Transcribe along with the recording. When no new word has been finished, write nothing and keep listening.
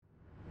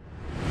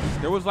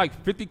There was like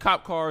 50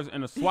 cop cars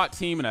and a SWAT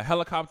team and a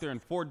helicopter and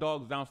 4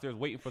 dogs downstairs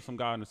waiting for some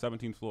guy on the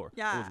 17th floor.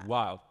 Yeah. It was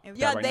wild.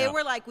 Yeah, they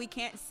were like, we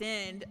can't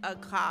send a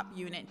cop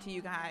unit to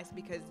you guys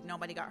because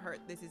nobody got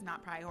hurt. This is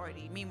not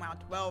priority. Meanwhile,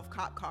 12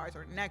 cop cars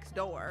are next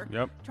door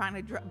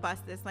trying to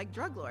bust this like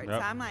drug lord. So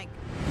I'm like...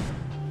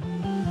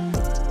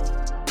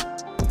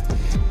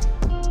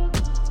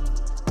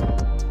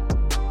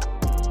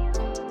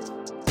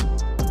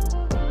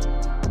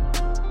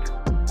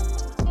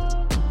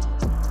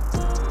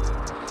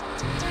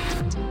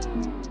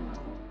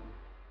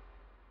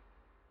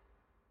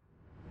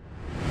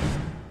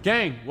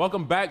 Gang,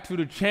 welcome back to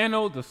the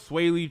channel, the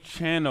Swaley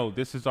Channel.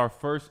 This is our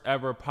first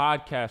ever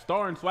podcast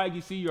starring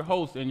Swaggy C, your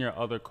host, and your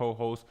other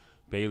co-host,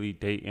 Bailey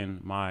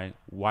Dayton, my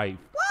wife.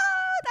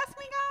 Whoa, that's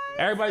me, guys.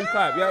 Everybody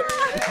clap. Yep.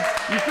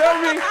 You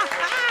feel me?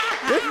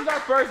 This is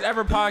our first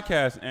ever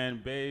podcast.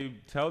 And, babe,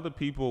 tell the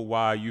people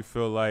why you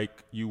feel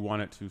like you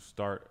wanted to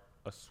start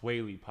a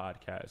Swaley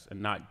podcast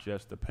and not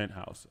just the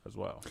Penthouse as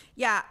well.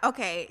 Yeah,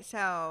 okay.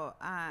 So,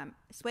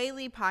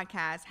 Swaley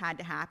podcast had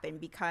to happen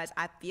because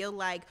I feel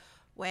like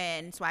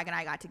when Swag and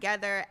I got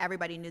together,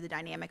 everybody knew the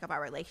dynamic of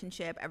our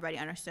relationship. Everybody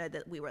understood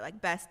that we were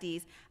like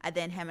besties. And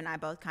then him and I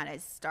both kind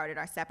of started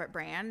our separate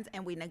brands,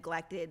 and we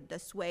neglected the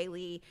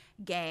Swaley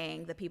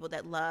gang, the people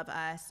that love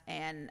us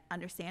and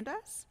understand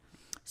us.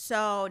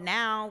 So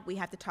now we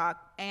have to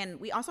talk, and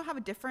we also have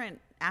a different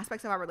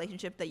aspects of our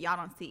relationship that y'all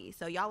don't see.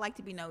 So y'all like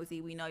to be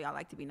nosy. We know y'all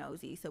like to be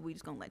nosy, so we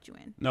just gonna let you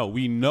in. No,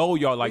 we know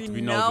y'all like to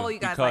be nosy you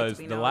guys because like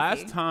to be the nosy.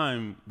 last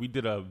time we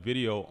did a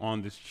video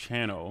on this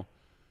channel,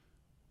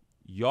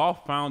 y'all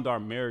found our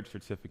marriage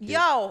certificate.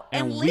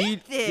 And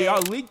leaked it.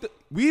 Y'all leaked it.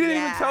 We didn't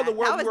even tell the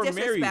world we were married.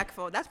 That was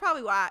disrespectful. That's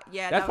probably why.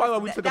 Yeah, that's probably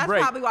why we took a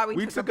break. That's probably why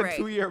we took a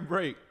 2-year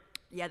break.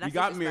 Yeah, that's we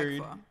got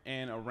married,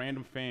 and a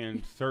random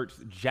fan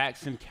searched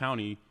Jackson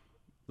County,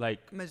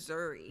 like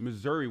Missouri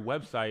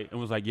website, and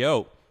was like,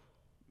 "Yo,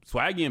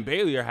 Swaggy and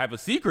Bailey have a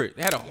secret."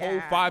 They had a whole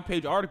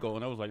 5-page article,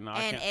 and I was like, "Nah."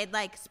 And it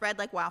like spread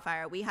like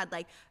wildfire. We had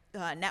like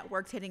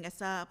networks hitting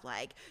us up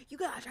like, you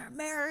guys are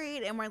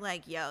married, and we're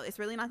like, yo, it's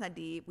really not that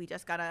deep. We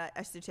just got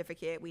a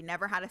certificate. We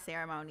never had a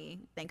ceremony,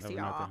 thanks to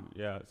y'all.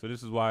 Yeah, so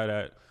this is why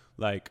that,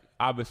 like,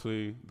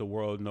 obviously the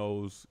world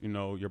knows, you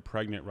know, you're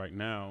pregnant right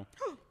now,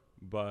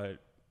 but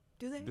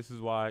do they? This is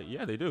why,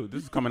 yeah, they do.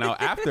 This is coming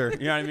out after,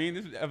 you know what I mean?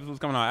 This episode's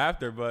coming out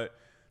after, but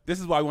this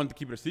is why we wanted to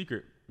keep it a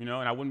secret, you know,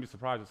 and I wouldn't be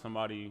surprised if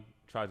somebody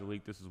tries to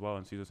leak this as well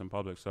and see this in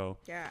public. So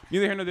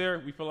neither here nor there.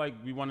 We feel like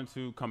we wanted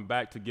to come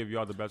back to give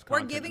y'all the best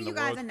content. We're giving you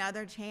guys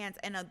another chance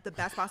in the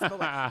best possible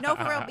way. No,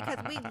 for real, because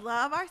we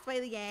love our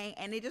Swaley gang,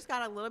 and it just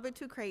got a little bit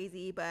too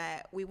crazy,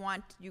 but we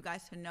want you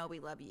guys to know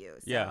we love you.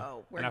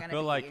 So we're and I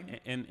feel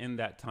like in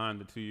that time,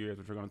 the 2 years,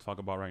 which we're going to talk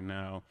about right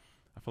now,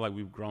 I feel like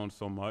we've grown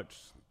so much,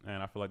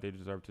 and I feel like they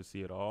deserve to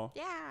see it all.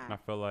 Yeah. And I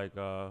feel like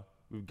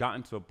we've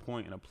gotten to a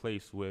point and a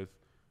place with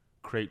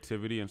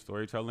creativity and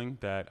storytelling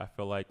that I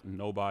feel like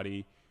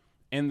nobody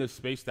in the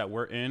space that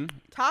we're in,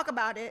 talk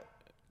about it,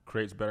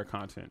 creates better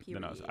content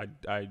than us.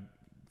 I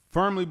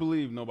firmly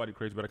believe nobody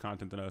creates better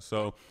content than us.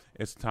 So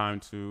it's time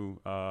to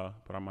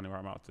put our money where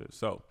our mouth is.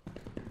 So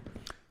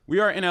we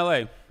are in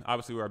LA.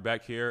 Obviously, we are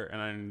back here,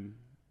 and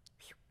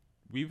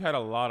we've had a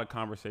lot of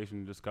conversation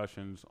and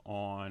discussions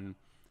on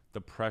the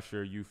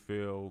pressure you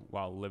feel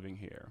while living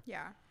here.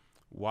 Yeah.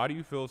 Why do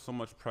you feel so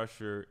much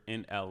pressure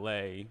in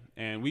LA?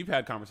 And we've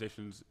had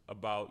conversations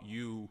about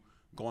you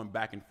going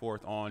back and forth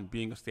on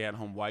being a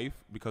stay-at-home wife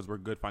because we're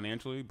good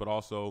financially, but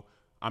also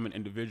I'm an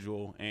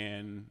individual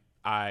and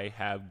I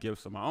have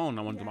gifts of my own.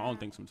 I want to do my own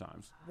thing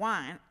sometimes.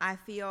 One, I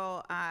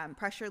feel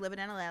pressure living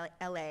in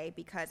LA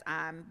because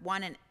I'm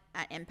an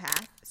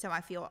empath, so I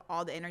feel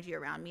all the energy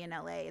around me in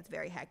LA. It's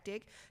very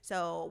hectic.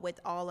 So with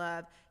all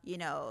of, you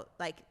know,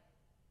 like,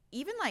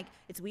 even like,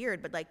 it's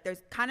weird, but like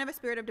there's kind of a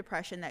spirit of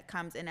depression that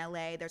comes in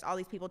LA. There's all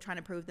these people trying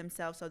to prove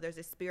themselves. So there's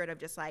this spirit of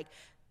just like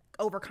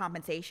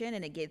overcompensation,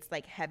 and it gets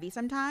like heavy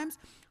sometimes.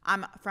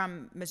 I'm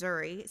from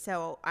Missouri,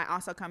 so I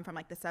also come from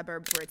like the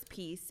suburbs where it's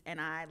peace, and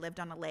I lived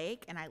on a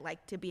lake, and I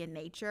like to be in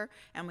nature,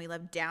 and we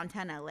live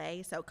downtown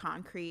LA, so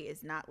concrete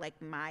is not like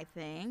my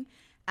thing.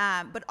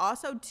 But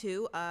also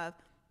too,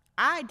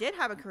 I did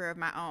have a career of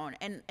my own,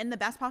 and in the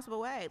best possible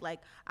way.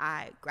 Like,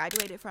 I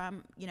graduated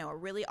from, you know, a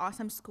really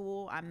awesome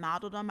school. I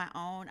modeled on my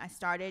own. I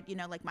started, you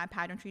know, like my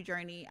pageantry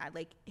journey. I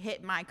like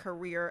hit my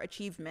career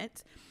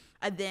achievement.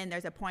 And then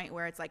there's a point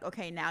where it's like,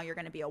 okay, now you're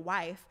going to be a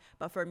wife.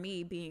 But for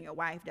me, being a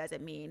wife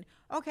doesn't mean,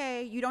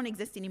 okay, you don't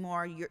exist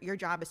anymore. Your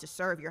job is to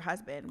serve your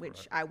husband,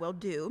 which I will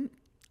do.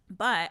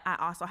 But I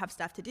also have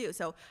stuff to do.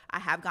 So I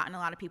have gotten a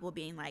lot of people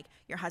being like,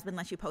 your husband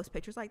lets you post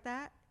pictures like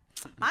that?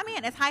 My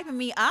man is hyping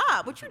me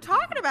up. What you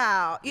talking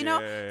about? You know?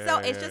 So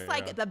it's just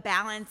like the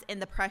balance and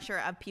the pressure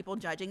of people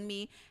judging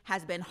me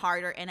has been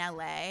harder in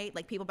LA.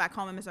 Like, people back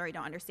home in Missouri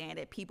don't understand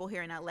it. People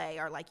here in LA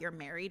are like, you're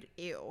married?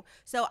 Ew.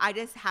 So I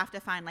just have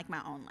to find like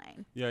my own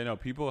lane. Yeah, you know,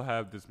 people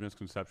have this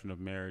misconception of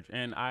marriage,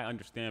 and I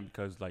understand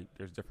because like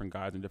there's different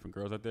guys and different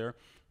girls out there.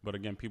 But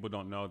again, people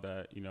don't know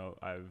that, you know,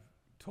 I've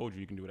told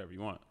you can do whatever you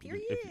want.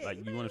 Period. If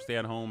like you want to stay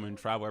at home and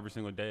travel every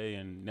single day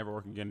and never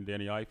work again in a day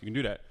in your life, you can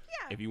do that.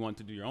 Yeah. If you want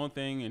to do your own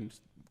thing and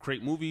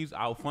create movies,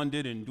 I'll fund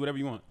it and do whatever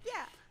you want.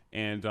 Yeah.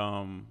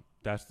 And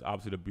that's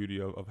obviously the beauty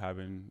of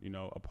having, you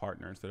know, a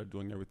partner instead of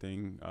doing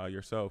everything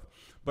yourself.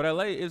 But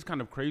LA is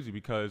kind of crazy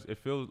because it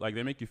feels like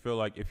they make you feel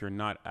like if you're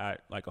not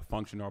at like a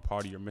function or a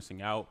party, you're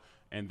missing out.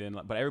 And then,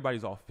 but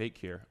everybody's all fake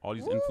here. All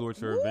these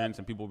influencer events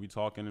and people will be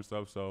talking and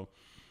stuff. So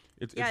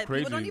it's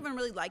crazy. People don't even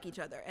really like each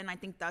other. And I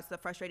think that's the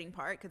frustrating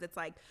part because it's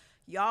like,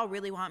 y'all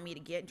really want me to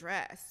get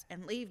dressed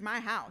and leave my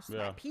house,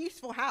 my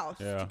peaceful house,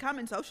 to come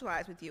and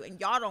socialize with you. And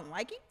y'all don't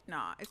like it?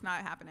 Nah, it's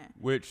not happening.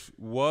 Which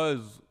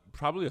was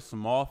probably a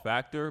small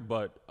factor,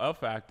 but a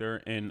factor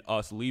in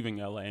us leaving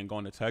LA and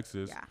going to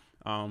Texas.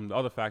 Yeah. The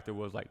other factor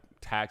was like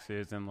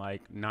taxes and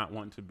like not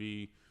wanting to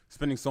be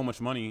spending so much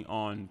money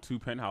on 2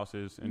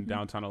 penthouses in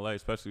downtown LA,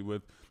 especially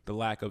with the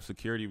lack of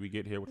security we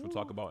get here, which we'll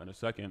talk about in a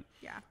second.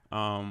 Yeah.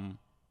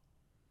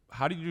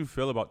 How did you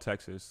feel about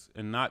Texas,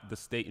 and not the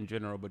state in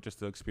general, but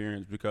just the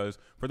experience? Because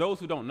for those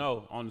who don't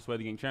know, on the Sway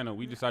the Gang channel,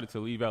 we decided to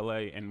leave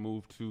LA and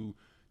move to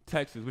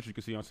Texas, which you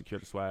can see on Secure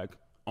the Swag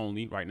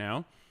only right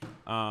now.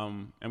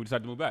 And we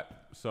decided to move back.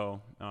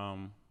 So,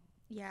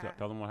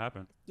 tell them what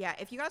happened. Yeah,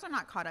 if you guys are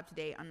not caught up to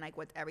date on like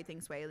what's everything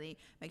Swaley,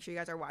 make sure you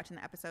guys are watching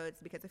the episodes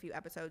because a few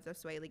episodes of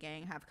Swaley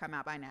Gang have come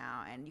out by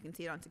now, and you can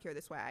see it on Secure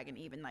the Swag and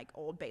even like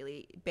old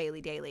Bailey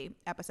Daily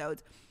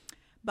episodes.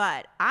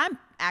 But I'm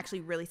actually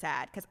really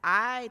sad because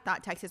I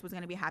thought Texas was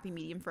going to be a happy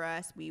medium for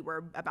us. We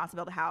were about to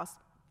build a house.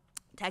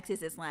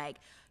 Texas is like,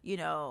 you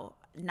know,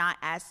 not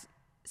as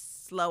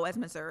slow as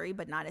Missouri,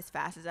 but not as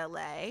fast as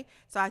LA.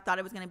 So I thought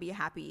it was going to be a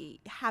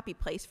happy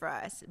place for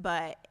us.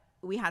 But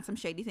we had some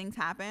shady things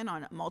happen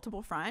on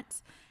multiple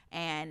fronts,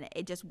 and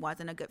it just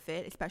wasn't a good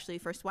fit, especially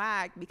for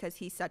Swag because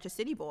he's such a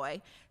city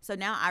boy. So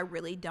now I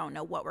really don't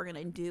know what we're going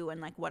to do and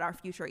like what our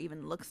future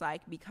even looks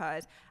like,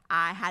 because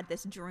I had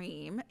this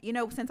dream, you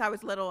know, since I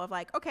was little of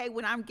like, okay,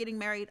 when I'm getting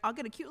married, I'll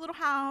get a cute little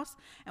house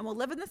and we'll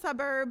live in the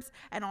suburbs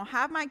and I'll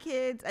have my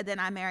kids. And then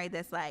I married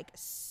this like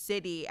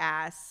city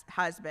ass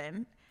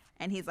husband.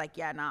 And he's like,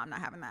 yeah, no, I'm not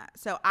having that.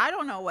 So I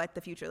don't know what the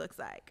future looks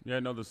like.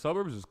 Yeah, no, the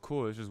suburbs is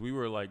cool. It's just we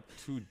were like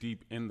too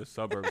deep in the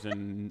suburbs,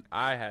 and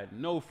I had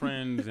no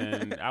friends,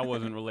 and I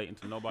wasn't relating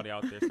to nobody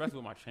out there, especially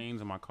with my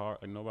chains in my car.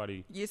 Like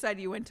nobody. You said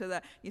you went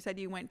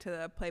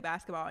to play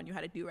basketball and you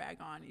had a do-rag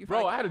on.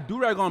 Bro, I had a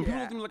do-rag on.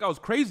 People looked at me like I was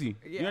crazy.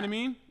 You know what I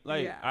mean?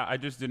 Like I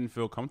just didn't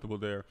feel comfortable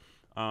there.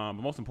 But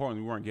most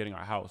importantly, we weren't getting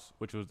our house,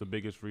 which was the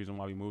biggest reason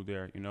why we moved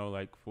there. You know,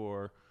 like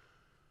for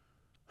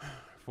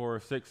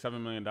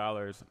 $6-7 million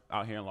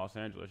out here in Los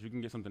Angeles, you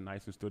can get something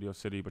nice in Studio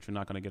City, but you're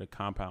not going to get a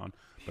compound.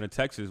 But in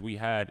Texas, we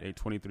had a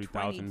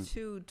 23,000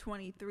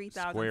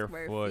 square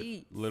foot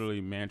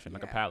literally mansion,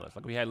 like a palace.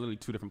 Like we had literally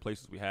 2 different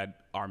places. We had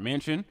our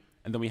mansion,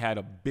 and then we had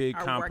a big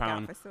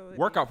compound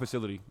workout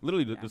facility.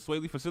 Literally the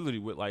Swaley facility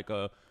with like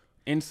a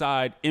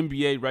inside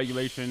NBA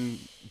regulation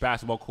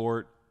basketball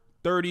court,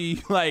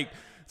 30 like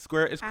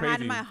square. It's crazy. I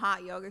had my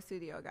hot yoga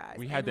studio, guys.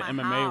 We had the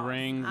MMA house.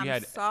 ring. I'm we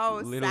had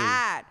so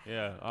sad.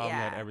 Yeah, we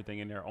had everything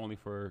in there only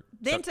for.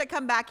 Then to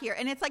come back here,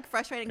 and it's like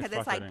frustrating because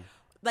it's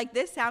like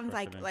this sounds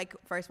like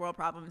first world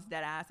problems,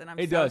 dead ass, and I'm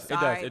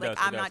sorry.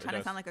 I'm not trying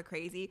to sound like a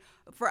crazy.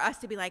 For us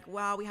to be like,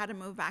 well, we had to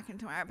move back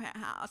into our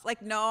penthouse.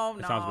 Like, no,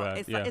 it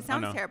sounds bad. It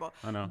sounds terrible.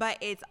 I know. But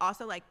it's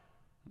also like,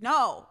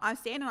 no, I'm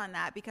standing on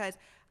that because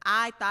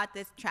I thought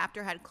this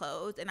chapter had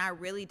closed, and I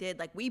really did.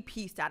 Like, we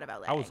pieced out of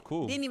LA. I was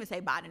cool. Didn't even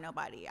say bye to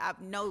nobody. I've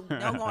no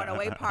going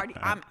away party.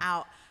 I'm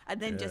out. And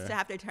then just to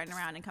have to turn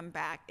around and come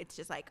back, it's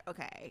just like,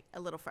 okay, a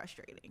little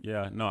frustrating.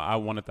 Yeah, no, I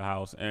wanted the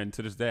house, and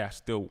to this day, I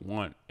still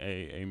want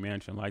a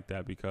mansion like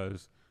that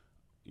because,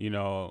 you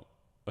know,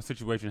 a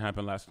situation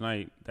happened last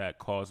night that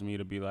caused me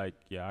to be like,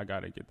 yeah, I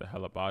got to get the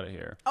hell up out of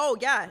here. Oh,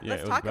 yeah.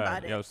 Let's talk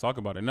about it. Yeah, let's talk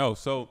about it. No,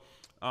 so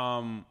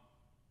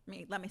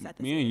let me set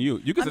the scene. Me and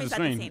you can set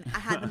the scene. I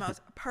had the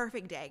most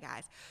perfect day,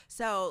 guys.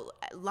 So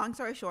long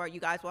story short, you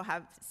guys will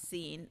have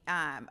seen,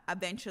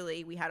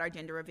 eventually we had our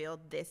gender reveal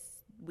this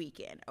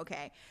weekend.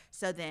 Okay.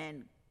 So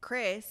then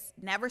Chris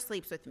never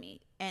sleeps with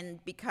me.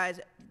 And because,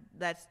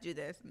 let's do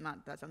this,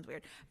 that sounds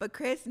weird, but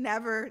Chris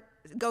never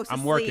goes to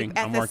sleep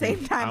at the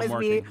same time as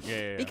me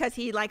because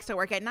he likes to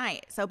work at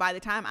night. So by the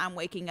time I'm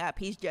waking up,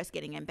 he's just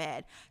getting in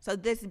bed. So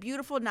this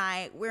beautiful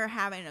night, we're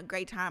having a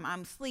great time.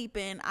 I'm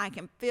sleeping. I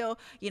can feel,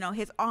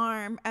 his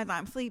arm as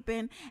I'm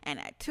sleeping. And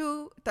at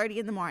 2:30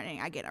 in the morning,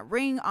 I get a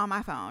ring on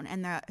my phone,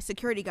 and the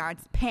security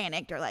guards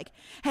panicked. They're like,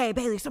 "Hey,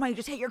 Bailey, somebody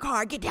just hit your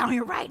car. Get down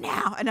here right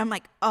now." And I'm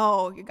like,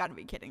 "Oh, you got to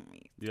be kidding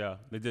me." Yeah,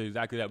 they did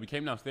exactly that. We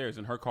came downstairs,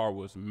 and her car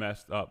was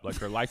messed up. Like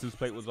her license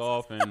plate was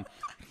off, and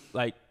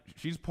like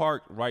she's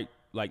parked right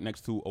like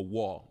next to a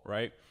wall,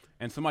 right?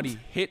 And somebody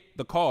hit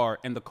the car,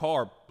 and the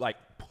car like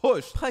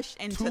pushed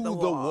into the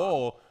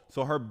wall.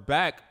 So her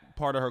back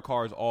part of her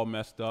car is all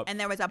messed up. And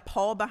there was a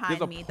pole behind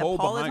me. The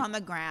pole is on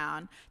the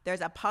ground. There's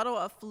a puddle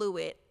of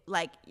fluid.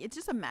 Like, it's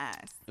just a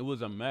mess. It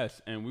was a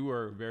mess, and we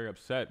were very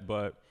upset.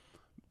 But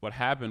what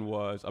happened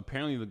was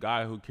apparently the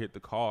guy who hit the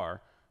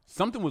car,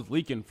 something was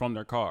leaking from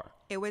their car.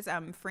 It was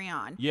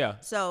Freon. Yeah.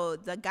 So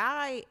the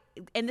guy,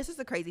 and this is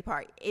the crazy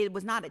part, it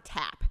was not a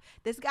tap.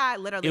 This guy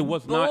literally It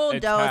was not a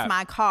bulldozed tap.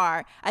 my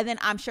car, and then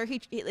I'm sure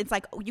it's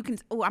like you can.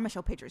 Oh, I'm gonna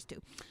show pictures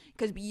too,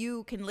 because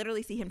you can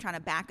literally see him trying to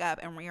back up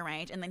and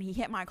rearrange, and then he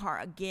hit my car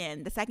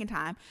again the second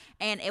time,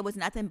 and it was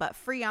nothing but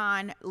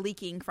Freon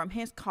leaking from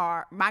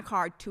my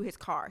car to his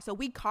car. So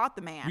we caught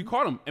the man. We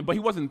caught him, but he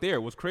wasn't there.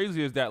 What's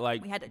crazy is that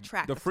like We had to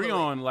track the the fluid.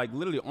 Freon, like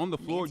literally on the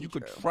floor, Nancy you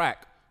could Drew.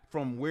 track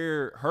from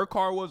where her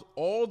car was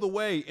all the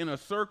way in a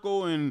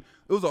circle, and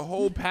it was a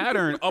whole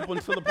pattern up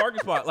until the parking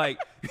spot. Like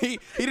he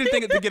didn't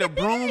think to get a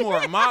broom or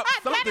a mop,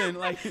 something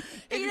like He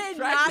just did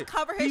tracked not it.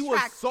 cover his He was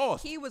tracks.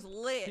 sauced. He was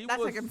lit. He That's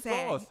was what I'm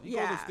saying. sauced. He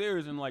Yeah. goes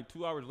upstairs, and like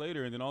 2 hours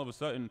later, and then all of a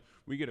sudden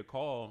we get a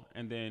call,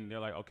 and then they're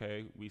like,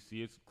 okay, we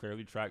see it's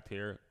clearly tracked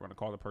here. We're gonna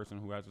call the person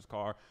who has his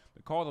car.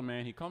 They call the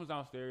man. He comes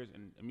downstairs,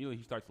 and immediately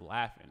he starts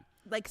laughing.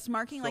 Like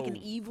smirking like an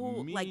So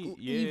evil, me-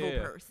 evil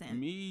person.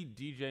 Me,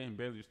 DJ, and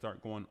Bailey just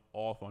start going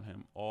off on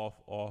him. Off.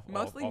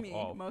 Mostly off, me.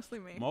 off. Mostly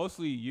me.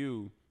 Mostly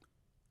you,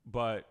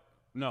 but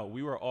no,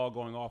 we were all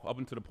going off up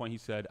until the point he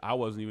said I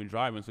wasn't even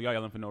driving, so y'all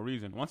yelling for no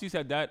reason. Once he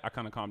said that, I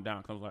kind of calmed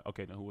down because I was like,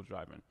 okay, then who was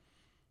driving?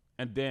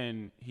 And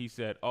then he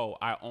said, oh,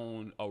 I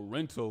own a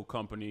rental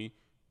company,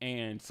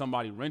 and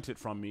somebody rented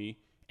from me,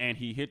 and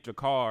he hit your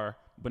car,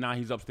 but now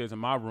he's upstairs in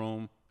my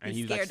room. And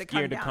he's like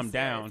scared to come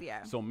down.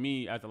 Yeah. So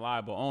me, as a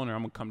liable owner,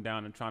 I'm gonna come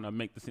down and trying to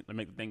make the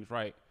things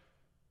right.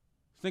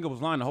 This nigga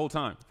was lying the whole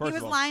time. He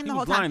was lying the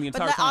whole time. The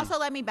entire But time. also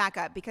let me back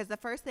up, because the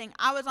first thing,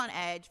 I was on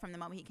edge from the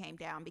moment he came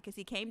down, because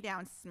he came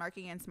down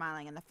smirking and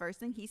smiling, and the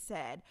first thing he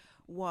said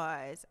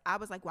was, I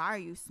was like, why are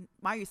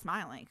you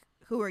smiling?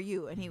 Who are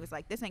you? And he was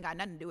like, this ain't got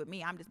nothing to do with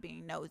me. I'm just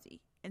being nosy.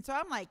 And so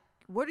I'm like,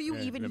 what are you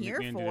even here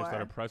me and DJ for?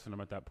 started pressing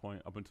him at that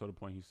point, up until the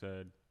point he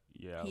said,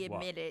 yeah. He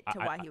admitted to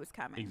why he was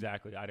coming.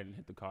 Exactly. I didn't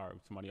hit the car.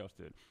 Somebody else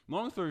did.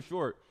 Long story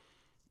short,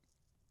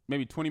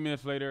 maybe 20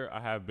 minutes later,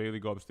 I have Bailey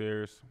go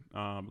upstairs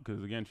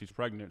because, again, she's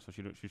pregnant, so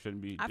she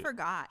shouldn't be. I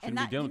forgot. And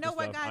be dealing you know with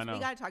what, this stuff. guys? We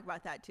got to talk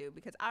about that, too,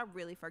 because I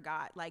really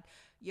forgot. Like,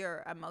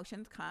 your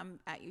emotions come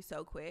at you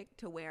so quick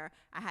to where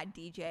I had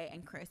DJ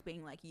and Chris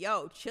being like,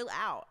 yo, chill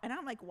out. And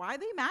I'm like, why are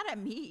they mad at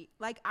me?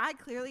 Like, I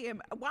clearly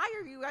am. Why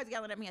are you guys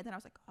yelling at me? And then I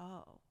was like,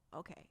 oh,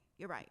 okay.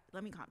 You're right.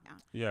 Let me calm down.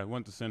 Yeah, I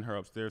wanted to send her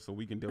upstairs so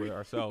we can deal with it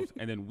ourselves.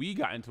 And then we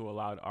got into a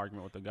loud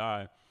argument with the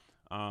guy.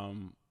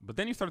 But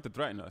then he started to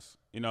threaten us.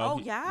 You know,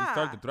 he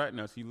started to threaten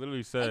us. He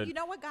literally said, and you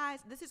know what,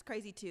 guys? This is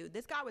crazy, too.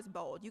 This guy was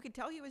bold. You could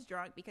tell he was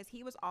drunk because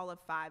he was all of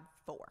 5'4".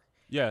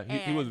 yeah,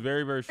 he was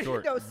very, very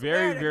short. No, very,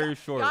 swear to very God.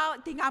 short.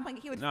 Y'all think I'm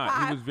like, he was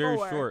 5'4". He was very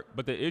short.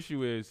 But the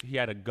issue is he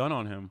had a gun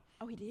on him.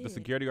 Oh, he did. The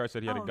security guard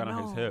said he had a gun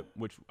on his no. hip,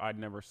 which I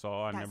never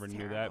saw. I That's never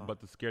knew that. terrible. But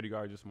the security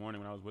guard this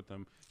morning when I was with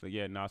him said,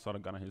 yeah, no, I saw the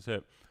gun on his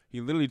hip. He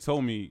literally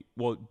told me,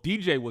 well,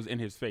 DJ was in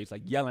his face,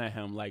 like yelling at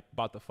him, like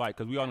about the fight,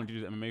 because we all know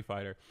DJ's an MMA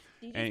fighter.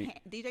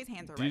 DJ's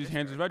hands are DJ's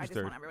hands is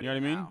registered. You know what I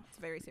mean? It's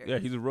very serious. Yeah,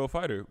 he's a real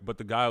fighter. But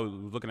the guy was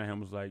looking at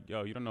him was like,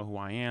 yo, you don't know who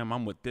I am.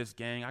 I'm with this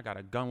gang. I got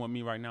a gun with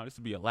me right now. This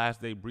will be your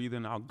last day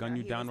breathing. I'll gun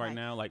you He down was right like,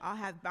 now. Like, I'll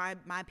have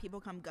my people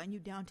come gun you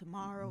down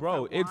tomorrow.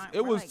 bro, if I want.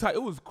 it We're was like,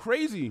 it was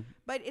crazy.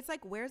 But it's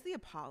like, where's the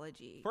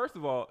apology? First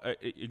of all,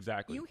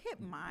 exactly. You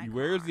hit my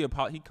Where's car. the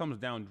apology? He comes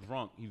down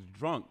drunk. He's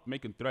drunk,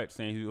 making threats,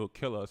 saying he will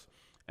kill us.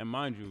 And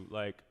mind you,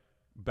 like,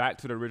 back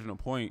to the original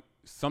point,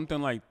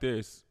 something like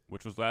this,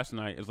 which was last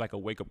night, is like a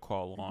wake-up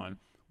call on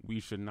we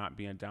should not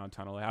be in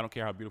downtown LA. I don't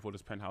care how beautiful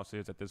this penthouse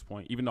is at this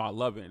point. Even though I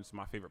love it, it's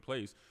my favorite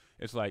place.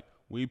 It's like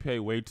we pay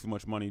way too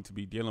much money to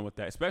be dealing with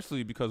that,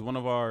 especially because one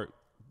of our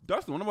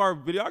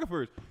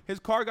videographers, his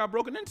car got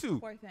broken into.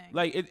 Poor thing.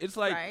 Like it's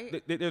like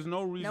Right? there's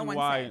no reason one's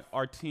why safe.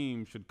 our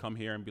team should come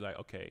here and be like,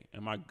 okay,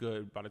 am I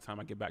good by the time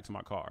I get back to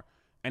my car?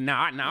 And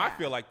now I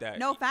feel like that.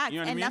 No facts. You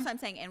know what I And mean? that's what I'm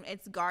saying. And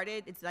it's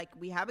guarded. It's like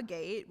we have a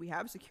gate, we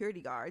have security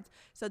guards.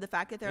 So the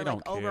fact that they're They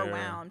like don't care.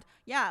 overwhelmed.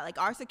 Yeah, like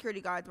our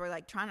security guards were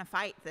like trying to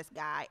fight this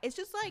guy. It's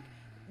just like,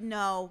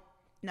 no.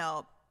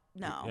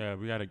 Yeah,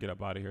 we got to get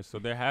up out of here. So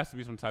there has to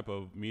be some type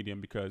of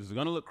medium because it's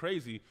going to look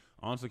crazy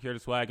on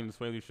Security Swag and the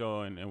Swaley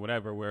Show and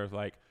whatever, where it's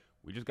like,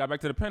 we just got back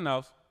to the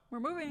penthouse. We're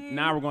moving.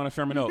 Now we're going to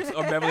Sherman Oaks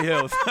or Beverly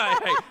Hills.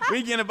 Hey,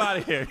 we getting up out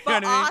of here. You But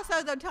know what I mean?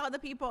 also, though, tell the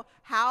people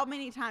how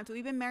many times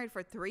we've been married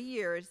for 3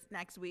 years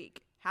next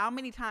week. How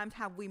many times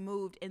have we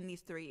moved in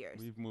these 3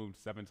 years? We've moved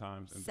 7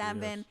 times. In 3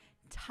 7 years.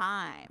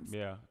 times.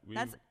 Yeah.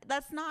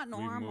 That's not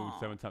normal. We've moved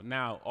 7 times.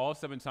 Now, all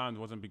 7 times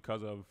wasn't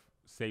because of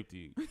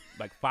safety.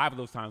 Like 5 of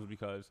those times was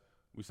because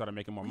we started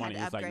making more We had money.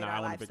 to It's like, upgrade nah, our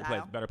I want a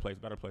bigger place,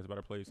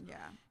 better place. Yeah.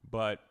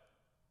 But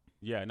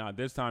yeah,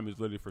 this time is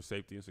literally for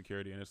safety and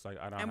security, and it's like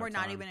I don't. And have we're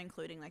not time. even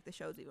including like the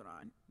shows even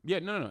on. Yeah,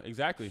 no,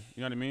 exactly.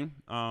 You know what I mean?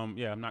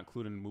 Yeah, I'm not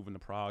including moving to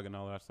Prague and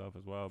all that stuff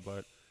as well.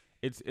 But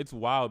it's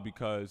wild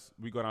because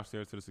we go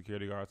downstairs to the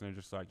security guards and they're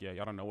just like, yeah,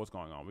 y'all don't know what's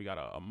going on. We got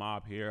a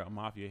mob here, a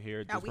mafia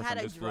here. Yeah, we had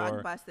a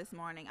drug bust this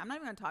morning. I'm not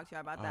even gonna talk to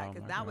you about that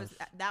because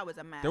that was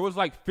a mess. There was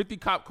like 50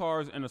 cop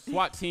cars and a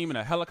SWAT team and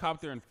a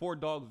helicopter and 4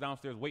 dogs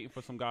downstairs waiting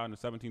for some guy on the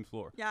 17th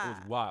floor. Yeah, it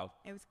was wild.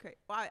 It was crazy.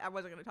 Well, I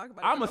wasn't gonna talk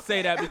about it. I'm gonna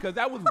say that because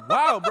that was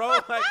wild, bro.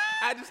 Like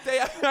I just stay. You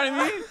know what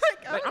I mean?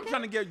 Like I'm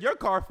trying to get your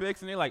car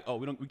fixed, and they're like, oh,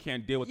 we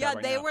can't deal with that right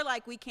now. Yeah, they were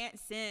like, we can't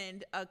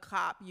send a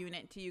cop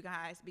unit to you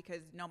guys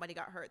because nobody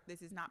got hurt.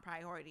 This is not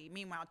priority.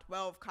 Meanwhile,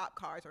 12 cop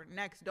cars are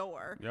next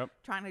door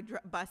trying to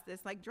bust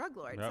this like drug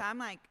lord. So I'm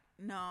like,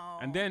 no.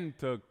 And then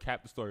to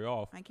cap the story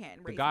off, I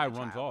can't. The guy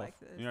runs off. Like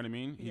you know what I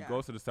mean? He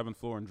goes to the 7th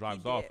floor and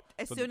drives off.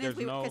 As soon as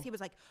because he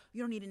was like,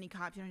 you don't need any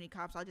cops. You don't need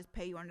cops. I'll just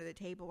pay you under the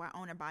table. I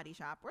own a body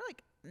shop. We're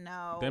like,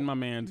 no. Then my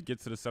man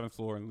gets to the 7th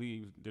floor and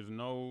leaves. There's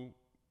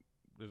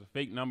a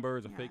fake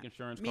number. There's a fake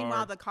insurance card.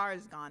 Meanwhile, the car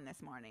is gone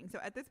this morning. So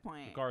at this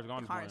point, the car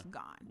is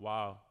gone.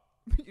 Wow.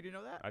 You didn't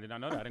know that? I did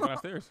not know that. I didn't go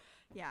downstairs.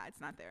 Yeah,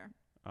 it's not there.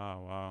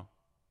 Oh, wow.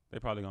 They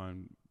probably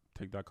going to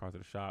take that car to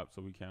the shop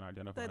so we can't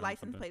identify. The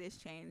license plate is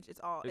changed. It's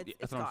all. It's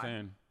that's gone. what I'm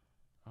saying.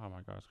 Oh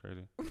my God, it's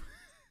crazy.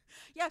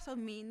 Yeah. So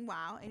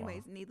meanwhile,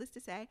 anyways, needless to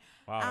say,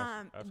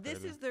 that's this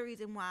crazy. is the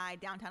reason why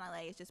downtown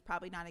LA is just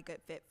probably not a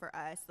good fit for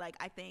us. Like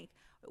I think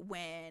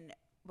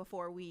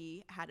before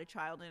we had a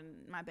child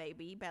in my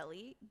baby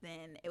belly,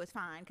 then it was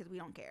fine because we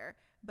don't care.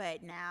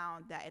 But now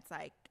that it's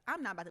like,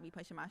 I'm not about to be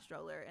pushing my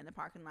stroller in the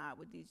parking lot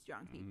with these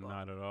drunk people.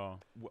 Not at all.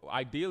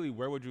 Ideally,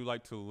 where would you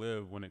like to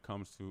live when it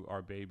comes to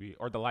our baby,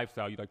 or the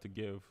lifestyle you'd like to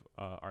give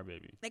our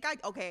baby? Like,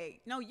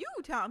 no, you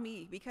tell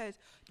me, because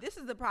this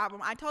is the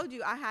problem. I told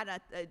you I had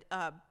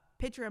a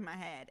picture in my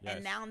head,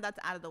 and now that's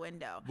out of the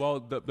window. Well,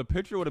 the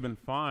picture would have been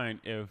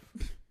fine if,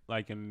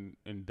 like in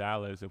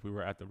Dallas, if we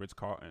were at the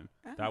Ritz-Carlton.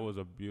 That was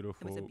a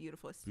beautiful, it was a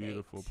beautiful estate.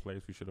 Beautiful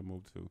place we should have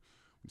moved to.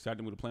 We decided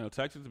to move to Plano,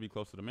 Texas to be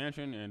close to the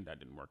mansion, and that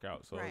didn't work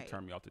out. So it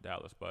turned me off to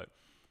Dallas. But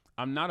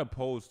I'm not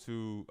opposed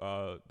to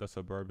the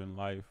suburban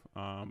life.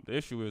 The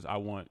issue is I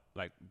want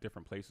like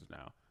different places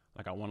now.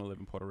 Like I want to live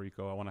in Puerto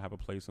Rico. I want to have a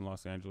place in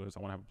Los Angeles. I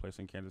want to have a place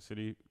in Kansas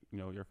City,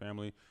 your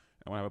family.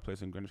 I want to have a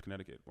place in Greenwich,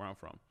 Connecticut, where I'm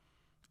from.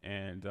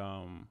 And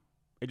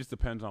it just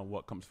depends on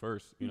what comes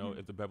first.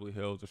 If the Beverly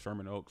Hills, the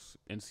Sherman Oaks,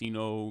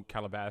 Encino,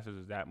 Calabasas,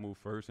 is that move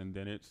first, and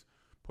then it's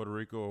Puerto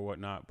Rico or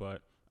whatnot.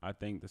 But I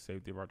think the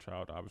safety of our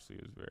child obviously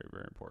is very,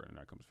 very important, and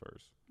that comes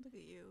first. Look at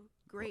you.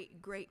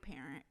 Great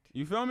parent.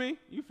 You feel me?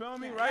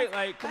 Right?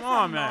 Like, come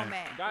on, man.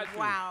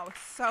 Wow.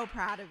 So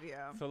proud of you.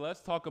 So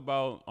let's talk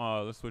about,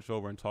 let's switch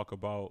over and talk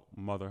about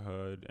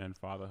motherhood and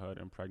fatherhood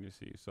and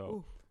pregnancy.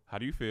 So how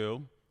do you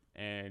feel?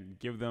 And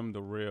give them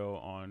the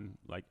real on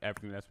like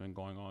everything that's been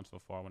going on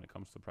so far when it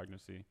comes to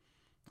pregnancy,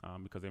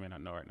 because they may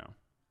not know right now.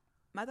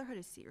 Motherhood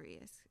is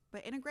serious,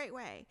 but in a great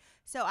way.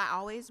 So I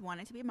always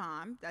wanted to be a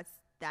mom.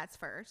 That's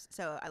first.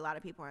 So a lot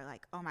of people are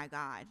like, oh my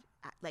God,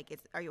 like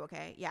are you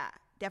okay? Yeah,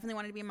 definitely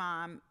wanted to be a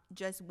mom.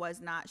 Just was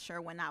not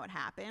sure when that would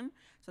happen.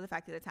 So the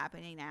fact that it's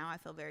happening now, I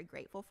feel very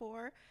grateful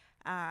for.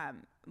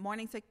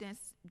 Morning sickness,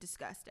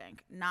 disgusting.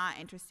 Not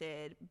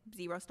interested.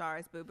 0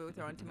 stars. Boo boo.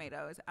 Throwing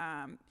tomatoes.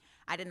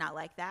 I did not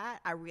like that.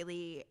 I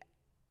really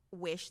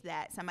wish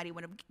that somebody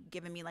would have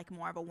given me like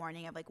more of a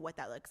warning of like what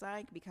that looks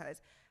like,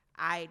 because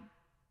I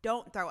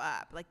don't throw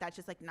up. Like that's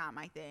just like not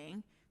my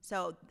thing.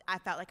 So I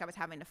felt like I was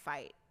having to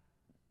fight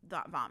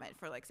vomit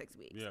for like 6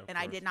 weeks. Yeah, and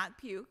I did not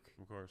puke.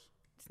 Of course.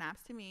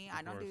 Snaps to me.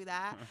 I don't do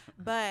that.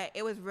 But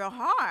it was real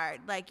hard.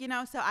 Like,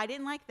 so I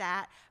didn't like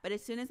that. But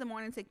as soon as the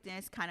morning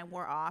sickness kind of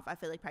wore off, I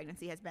feel like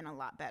pregnancy has been a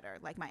lot better.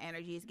 Like my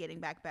energy is getting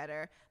back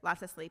better.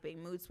 Lots of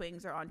sleeping. Mood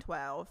swings are on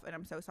 12. And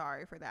I'm so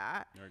sorry for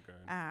that.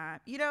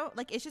 Okay.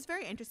 Like it's just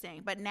very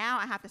interesting. But now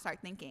I have to start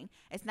thinking.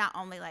 It's not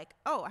only like,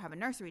 oh, I have a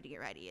nursery to get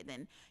ready. And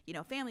then,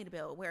 family to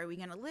build. Where are we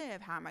going to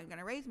live? How am I going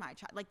to raise my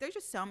child? Like there's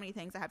just so many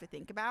things I have to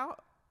think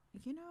about.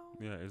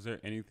 Yeah, is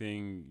there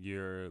anything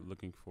you're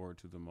looking forward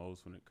to the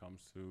most when it comes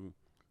to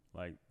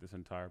like this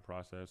entire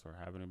process or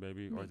having a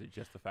baby, or is it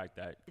just the fact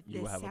that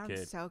you will have a kid?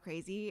 This sounds so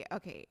crazy.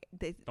 Okay,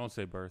 don't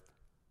say birth,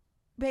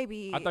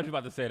 baby. I thought you were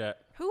about to say that.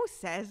 Who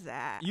says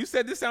that? You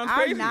said this sounds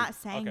crazy. I'm not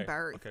saying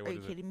birth. Okay, are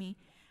you kidding me?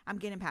 I'm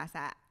getting past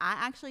that. I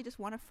actually just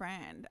want a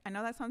friend. I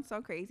know that sounds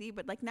so crazy,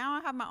 but like now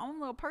I have my own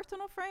little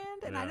personal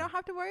friend, and I don't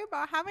have to worry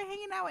about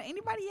hanging out with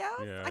anybody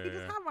else. I can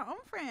just have my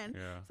own friend.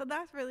 Yeah. So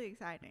that's really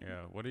exciting.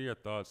 Yeah. What are your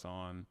thoughts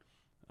on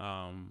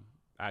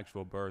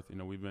actual birth?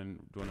 We've been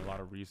doing a lot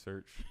of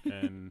research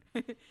and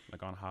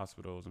like on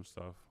hospitals and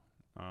stuff.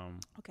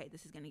 Okay,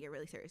 this is gonna get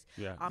really serious.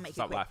 Yeah. I'll make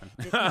stop it quick. laughing.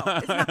 It's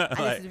not,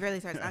 this is really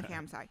serious. Okay,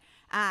 I'm sorry.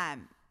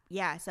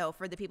 Yeah, so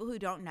for the people who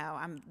don't know,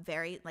 I'm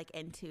very like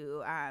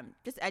into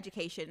just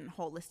education,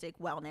 holistic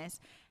wellness,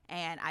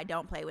 and I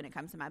don't play when it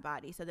comes to my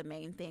body. So the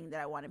main thing that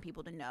I wanted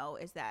people to know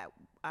is that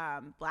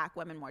Black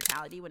women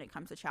mortality when it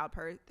comes to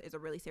childbirth is a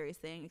really serious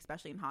thing,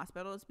 especially in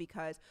hospitals,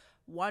 because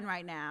one,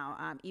 right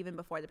now, even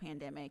before the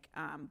pandemic,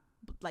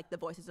 like the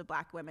voices of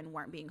Black women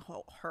weren't being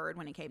heard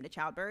when it came to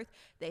childbirth.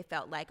 They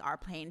felt like our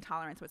pain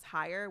tolerance was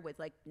higher with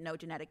like no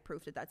genetic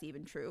proof that that's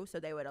even true. So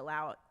they would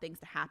allow things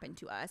to happen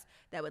to us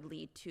that would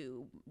lead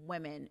to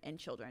women and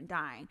children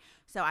dying.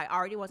 So I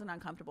already was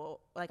uncomfortable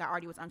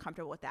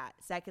with that.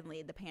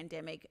 Secondly, the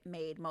pandemic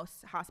made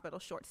most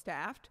hospitals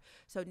short-staffed.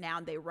 So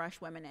now they rush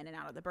women in and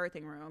out of the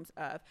birthing rooms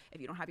of, if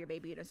you don't have your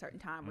baby at a certain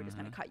time, we're just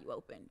going to cut you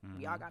open.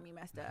 Y'all got me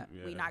messed up.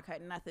 We not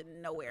cutting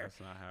nothing nowhere.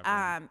 That's not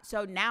happening.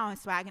 So now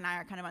Swag and I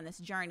are kind of on this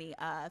journey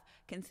of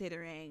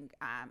considering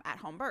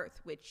at-home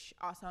birth, which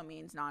also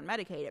means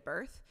non-medicated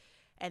birth.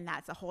 And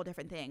that's a whole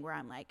different thing where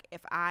I'm like,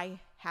 if I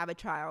have a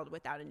child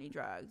without any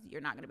drugs,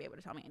 you're not going to be able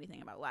to tell me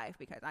anything about life,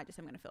 because I just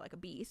am going to feel like a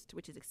beast,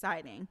 which is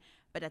exciting.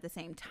 But at the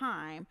same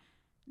time,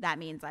 that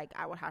means like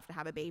I would have to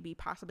have a baby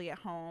possibly at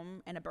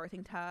home in a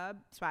birthing tub.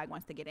 Swag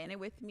wants to get in it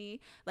with me.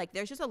 Like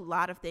there's just a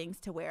lot of things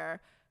to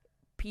where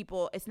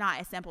people, it's not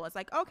as simple as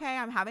like, okay,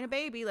 I'm having a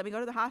baby, let me go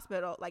to the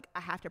hospital. Like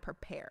I have to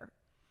prepare.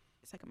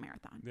 It's like a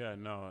marathon. Yeah,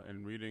 no,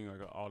 and reading like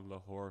all the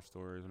horror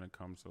stories when it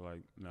comes to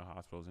like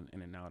hospitals and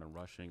in and out and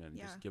rushing and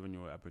just giving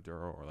you an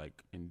epidural or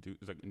like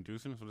it's like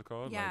inducing, is what it's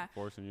called. Yeah, like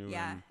forcing you.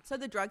 Yeah. So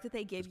the drugs that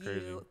they give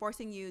you,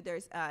 forcing you.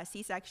 There's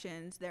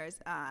C-sections. There's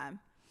I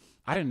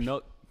didn't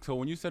know. So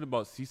when you said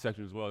about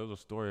C-section as well, there was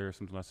a story or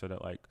something I said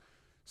that like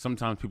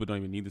sometimes people don't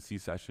even need the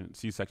C-section.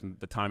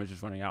 The time is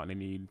just running out and they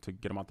need to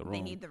get them out the room.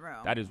 They need the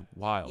room. That is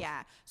wild.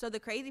 Yeah. So the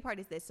crazy part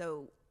is this.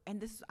 And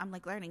this is, I'm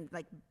like learning,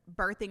 like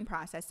birthing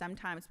process,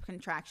 sometimes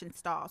contractions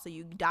stall. So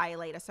you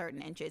dilate a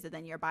certain inches and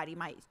then your body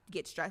might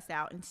get stressed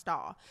out and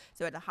stall.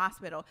 So at the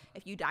hospital,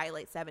 if you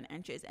dilate 7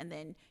 inches and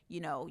then,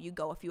 you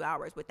go a few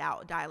hours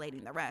without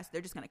dilating the rest, they're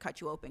just going to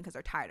cut you open because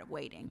they're tired of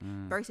waiting.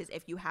 Versus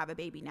if you have a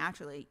baby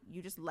naturally,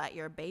 you just let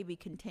your baby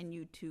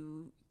continue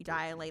to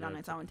dilate on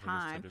its own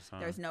time.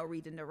 There's no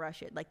reason to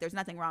rush it. Like there's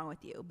nothing wrong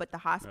with you. But the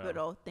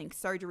hospital thinks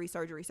surgery.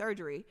 So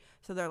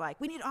they're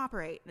like, we need to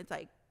operate. And it's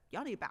like,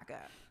 y'all need to back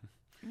up.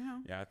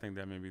 Yeah, I think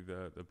that may be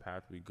the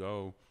path we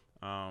go.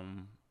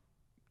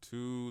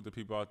 To the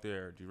people out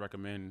there, do you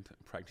recommend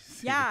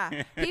pregnancy?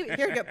 Yeah,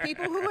 you're good.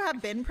 People who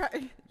have been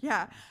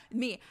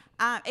me.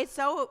 It's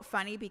so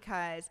funny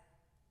because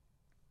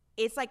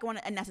it's like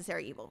a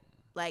necessary evil.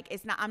 Like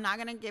it's not. I'm not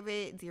gonna give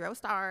it 0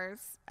 stars.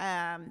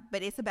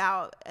 But it's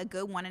about a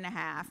good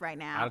 1.5 right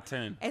now. Out of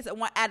 10. It's a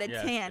 1 out of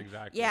 10.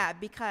 Exactly. Yeah,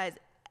 because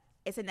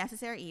it's a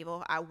necessary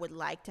evil. I would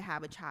like to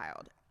have a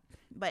child.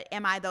 But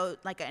am I, though,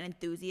 like an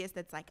enthusiast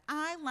that's like,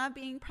 I love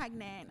being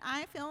pregnant.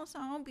 I feel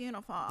so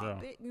beautiful.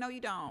 Yeah. No,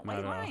 you don't. Why are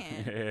you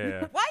lying?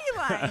 Yeah. Why are you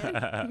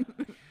lying?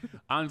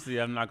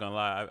 Honestly, I'm not going to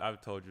lie. I've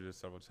told you this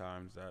several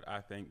times that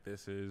I think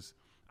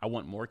I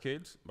want more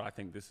kids, but I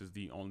think this is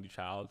the only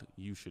child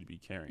you should be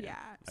carrying. Yeah.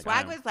 Like,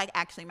 Swag was like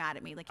actually mad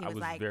at me. Like he was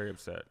like, very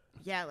upset.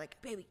 Yeah,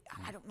 like, baby,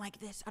 I don't like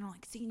this. I don't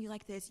like seeing you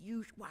like this.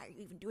 Why are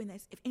you even doing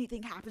this? If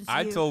anything happens to you.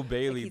 I told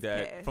Bailey like,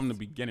 that pissed. from the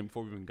beginning,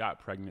 before we even got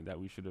pregnant, that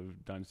we should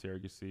have done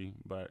surrogacy.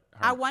 But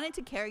I wanted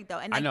to carry though,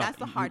 and like that's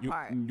the hard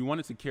part. You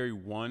wanted to carry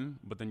one,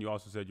 but then you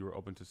also said you were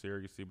open to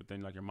surrogacy. But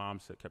then like your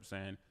mom kept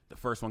saying the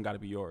first one got to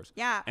be yours.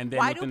 Yeah. And then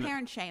why do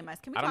parents shame us?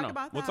 Can we talk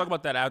about that? We'll talk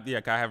about that out. Yeah,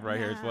 I have it right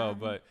here as well.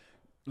 But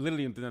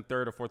literally in the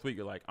 3rd or 4th week,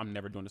 you're like, I'm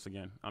never doing this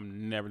again.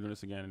 I'm never doing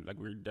this again. Like,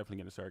 we're definitely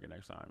getting a surrogate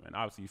next time. And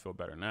obviously you feel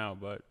better now,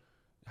 but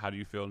how do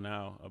you feel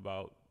now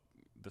about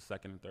the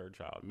 2nd and 3rd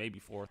child, maybe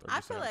 4th or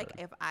I feel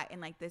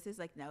like this is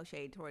like no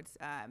shade towards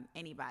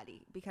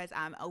anybody because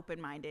I'm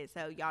open-minded,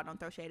 so y'all don't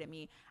throw shade at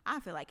me. I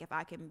feel like if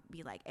I can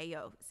be like, hey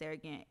yo,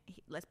 surrogate,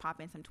 let's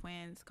pop in some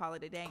twins, call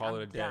it a day.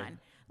 I'm done.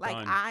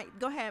 Like done.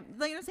 Go ahead. You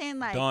know what I'm saying?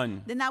 Like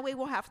done. Then that way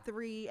we'll have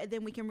 3 and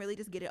then we can really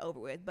just get it over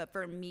with. But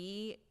for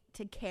me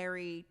to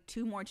carry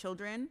 2 more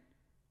children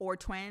or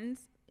twins.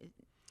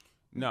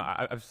 No,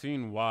 I've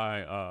seen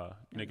why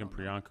Nick and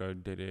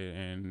Priyanka did it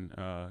and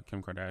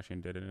Kim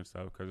Kardashian did it and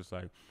stuff because it's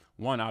like,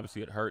 one,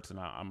 obviously it hurts and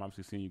I'm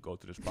obviously seeing you go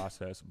through this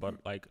process, but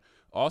like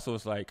also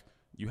it's like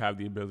you have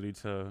the ability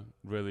to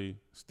really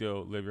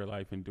still live your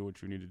life and do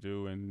what you need to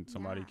do and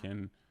somebody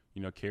can,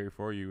 carry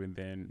for you and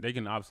then they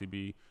can obviously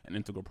be an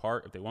integral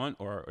part if they want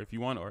or if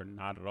you want or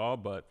not at all,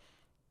 but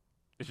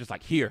it's just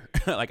like here,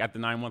 like at the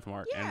 9-month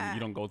mark and you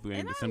don't go through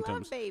any of the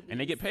symptoms and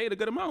they get paid a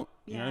good amount.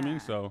 You know what I mean?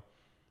 So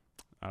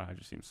it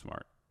just seems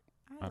smart.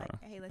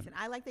 Hey, listen,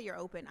 I like that you're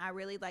open. I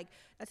really like,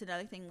 that's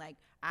another thing. Like,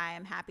 I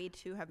am happy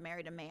to have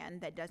married a man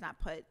that does not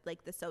put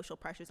like the social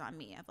pressures on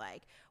me of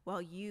like,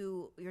 well,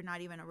 you're not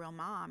even a real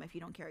mom if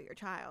you don't carry your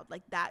child.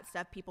 Like that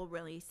stuff people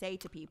really say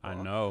to people. I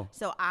know.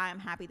 So I'm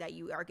happy that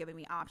you are giving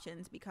me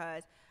options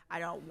because I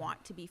don't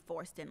want to be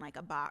forced in like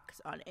a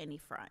box on any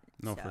front.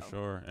 No, for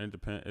sure. And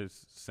it's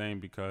the same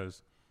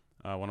because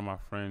one of my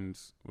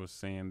friends was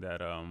saying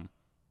that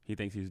he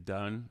thinks he's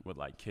done with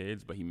like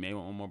kids, but he may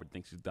want one more, but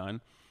thinks he's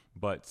done.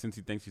 But since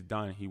he thinks he's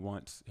done, he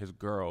wants his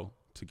girl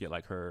to get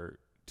like her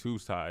 2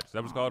 sides. Is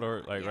that what's called?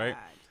 Or like, right?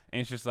 And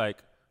it's just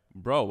like,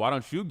 bro, why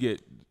don't you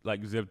get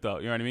like zipped up?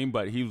 You know what I mean?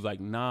 But he was like,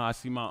 nah, I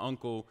see my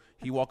uncle.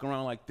 He walking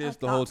around like this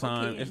the whole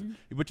time.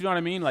 But you know what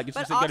I mean? Like, it's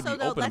but just also, got to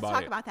be though, open let's about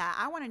talk it. about that.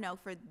 I want to know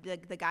for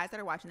the guys that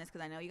are watching this,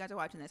 because I know you guys are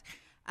watching this.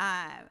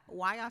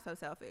 Why y'all so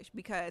selfish?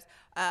 Because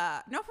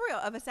no, for real,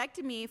 a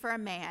vasectomy for a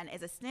man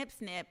is a snip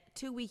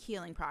 2-week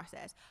healing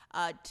process.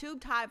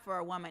 Tube tie for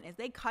a woman is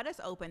they cut us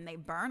open, they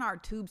burn our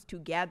tubes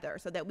together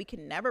so that we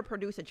can never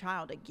produce a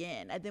child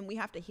again, and then we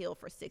have to heal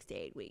for 6 to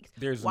 8 weeks.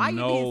 Why are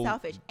you being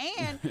selfish?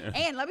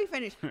 And let me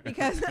finish,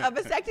 because a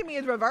vasectomy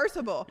is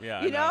reversible.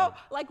 Yeah, you know,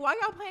 like, why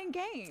y'all playing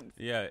games?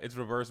 Yeah, it's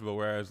reversible.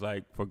 Whereas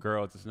like for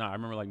girls, it's not. I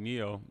remember like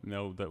Neo,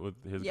 that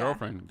with his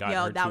girlfriend got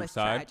her that tube was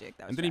side, tragic.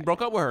 and then he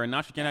broke up with her, and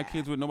now she can't have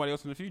kids with nobody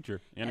else in the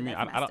future. You know what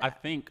I mean? I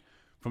think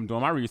from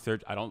doing my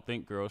research, I don't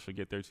think girls should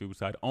get their tube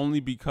side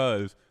only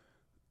because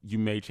you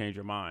may change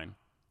your mind.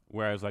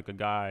 Whereas like a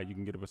guy, you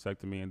can get a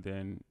vasectomy and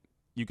then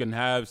you can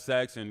have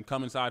sex and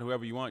come inside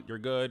whoever you want. You're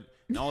good.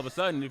 And all of a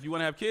sudden, if you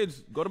want to have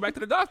kids, go back to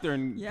the doctor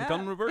and tell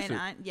them to reverse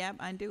it.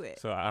 Undo it.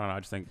 So I don't know. I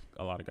just think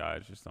a lot of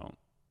guys just don't.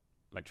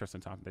 Like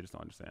Tristan Thompson, they just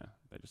don't understand.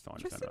 They just don't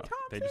understand at all.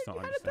 They just don't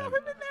understand.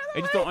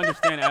 They just don't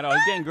understand at all.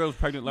 He's getting girls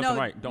pregnant left and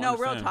right. Don't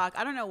understand. Real talk.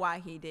 I don't know why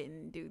he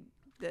didn't do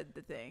the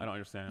thing. I don't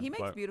understand. He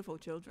makes beautiful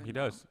children. He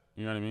does.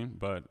 You know what I mean?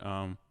 But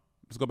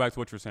let's go back to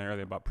what you were saying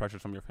earlier about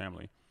pressures from your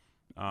family,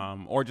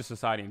 or just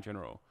society in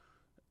general.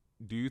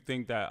 Do you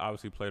think that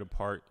obviously played a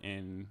part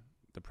in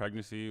the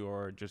pregnancy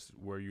or just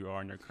where you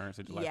are in your current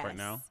stage of life right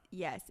now?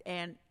 Yes.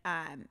 And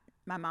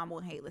my mom will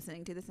hate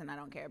listening to this, and I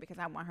don't care because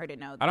I want her to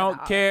know. I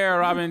don't care,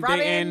 Robin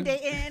Dayton.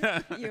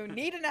 You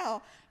need to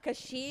know, because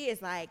she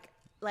is like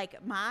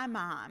my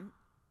mom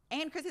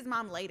and Chris's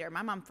mom later.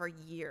 My mom for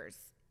years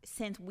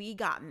since we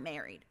got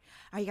married.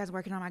 Are you guys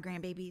working on my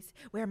grandbabies?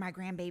 Where are my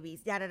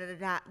grandbabies? Da da da da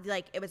da.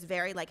 Like, it was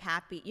very like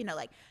happy,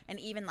 and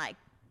even like,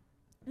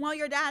 well,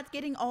 your dad's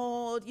getting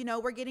old,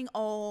 we're getting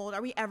old.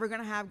 Are we ever going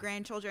to have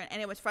grandchildren?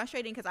 And it was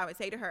frustrating because I would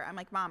say to her, I'm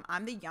like, Mom,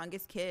 I'm the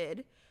youngest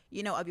kid,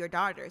 of your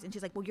daughters. And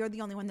she's like, well, you're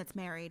the only one that's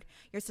married.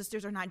 Your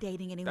sisters are not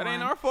dating anyone. That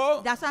ain't our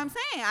fault. That's what I'm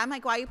saying. I'm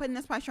like, why are you putting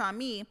this pressure on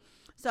me?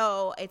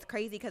 So it's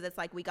crazy because it's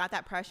like we got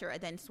that pressure.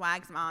 And then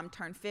Swag's mom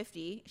turned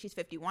 50. She's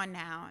 51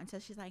 now. And so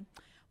she's like,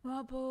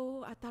 well,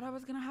 boo, I thought I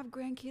was going to have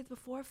grandkids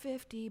before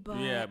 50, but...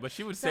 Yeah, but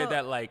she would say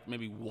that like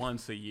maybe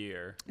once a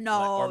year.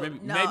 No, or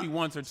maybe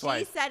once or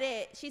twice.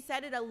 She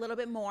said it a little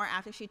bit more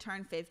after she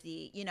turned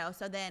 50,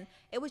 so then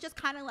it was just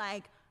kind of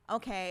like,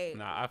 okay.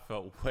 Nah, I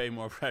felt way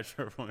more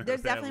pressure from her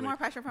There's family definitely more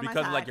pressure from my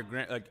because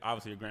side. like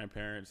obviously your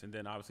grandparents, and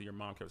then obviously your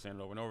mom kept saying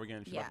it over and over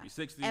again. She's about to be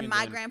 60. And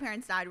my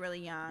grandparents died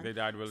really young. They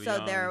died really young.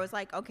 So there was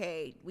like,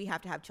 okay, we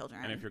have to have children.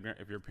 And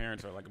if your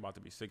parents are like about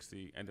to be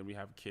 60, and then we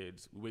have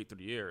kids, we wait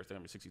 3 years, they're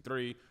gonna be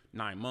 63,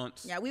 9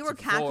 months. Yeah, we were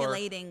 64,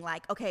 calculating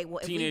like, okay, well,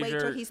 if we wait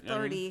till he's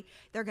 30,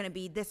 they're gonna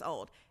be this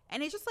old,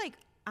 and it's just like,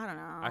 I don't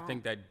know. I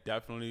think that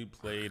definitely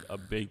played a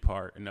big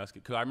part in us,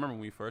 because I remember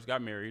when we first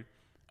got married,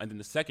 and then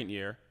the second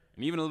year,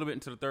 and even a little bit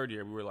into the third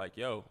year, we were like,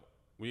 yo,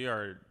 we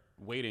are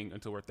waiting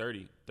until we're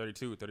 30,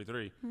 32,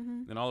 33.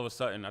 Mm-hmm. Then all of a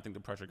sudden, I think the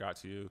pressure got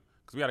to you.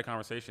 Because we had a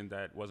conversation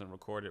that wasn't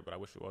recorded, but I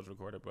wish it was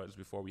recorded, but it's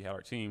before we had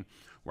our team,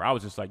 where I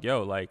was just like,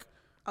 yo, like.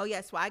 Oh,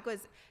 yeah, Swag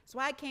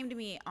came to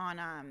me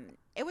on,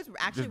 it was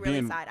actually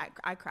really sad.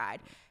 I cried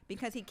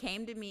because he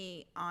came to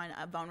me on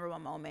a vulnerable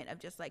moment of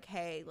just like,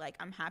 hey, like,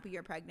 I'm happy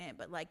you're pregnant,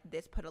 but like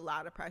this put a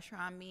lot of pressure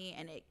on me,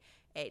 and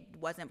it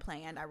wasn't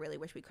planned. I really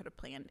wish we could have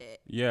planned it.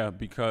 Yeah,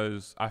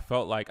 because I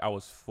felt like I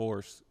was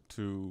forced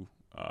to,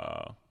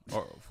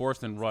 or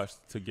forced and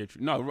rushed to get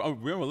you. No,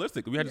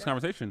 realistic. We had this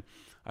conversation.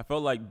 I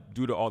felt like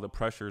due to all the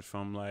pressures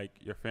from like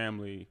your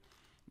family,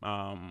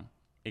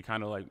 it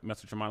kind of like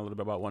messed with your mind a little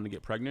bit about wanting to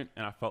get pregnant.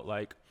 And I felt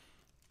like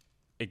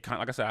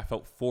like I said, I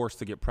felt forced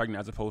to get pregnant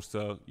as opposed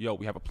to, yo,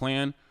 we have a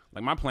plan.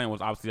 Like my plan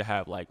was obviously to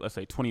have like, let's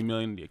say 20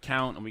 million in the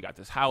account, and we got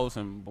this house,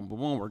 and boom, boom,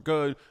 boom, we're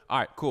good. All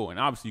right, cool. And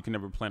obviously you can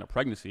never plan a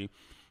pregnancy,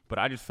 but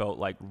I just felt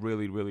like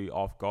really, really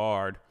off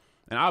guard.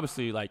 And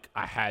obviously like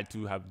I had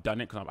to have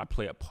done it because I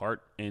play a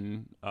part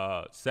in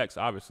sex,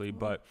 obviously,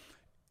 but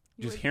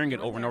just hearing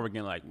it over and over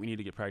again, like we need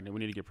to get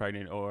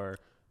pregnant, or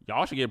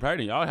y'all should get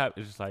pregnant.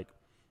 It's just like,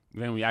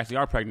 then we actually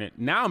are pregnant.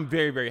 Now I'm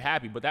very, very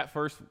happy. But that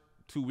first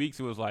 2 weeks,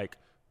 it was like,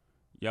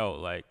 yo,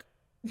 like,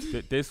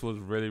 this was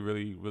really,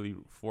 really, really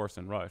forced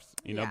and rushed,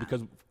 you know,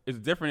 because it's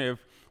different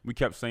if we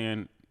kept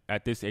saying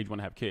at this age we want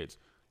to have kids.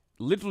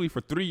 Literally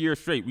for 3 years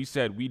straight, we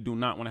said we do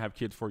not want to have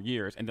kids for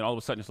years. And then all of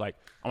a sudden it's like,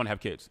 I want to have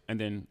kids. And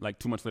then like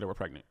 2 months later, we're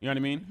pregnant. You know what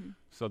I mean? Mm-hmm.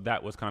 So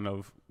that was kind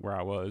of where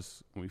I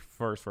was when we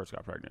first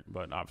got pregnant.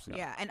 But obviously,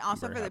 yeah. And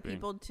also for the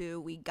people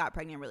too, we got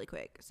pregnant really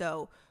quick.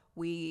 So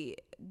we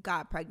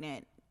got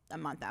pregnant a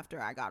month after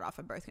I got off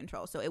of birth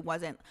control. So it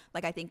wasn't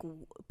like, I think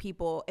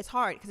people, it's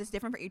hard because it's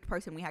different for each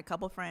person. We had a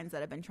couple friends that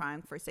have been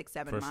trying for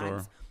 6-7 months.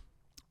 Sure.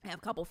 I have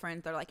a couple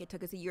friends that are like, it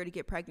took us a year to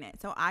get pregnant.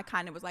 So I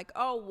kind of was like,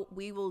 oh,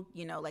 we will,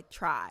 like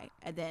try.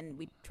 And then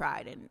we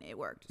tried and it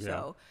worked. Yeah.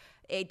 So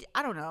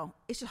I don't know.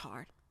 It's just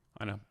hard.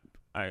 I know.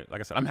 like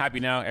I said, I'm happy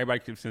now. Everybody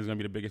keeps saying it's gonna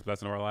be the biggest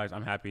blessing of our lives.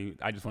 I'm happy.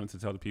 I just wanted to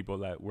tell the people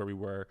that where we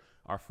were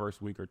our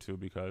first week or two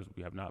because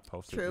we have not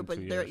posted. True, in but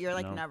 2 years, you're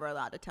like never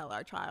allowed to tell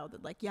our child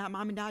that like, yeah,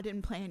 mom and dad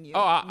didn't plan you.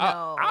 Oh,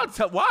 no. I'll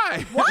tell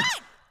why. What?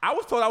 I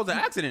was told I was an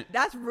accident.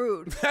 That's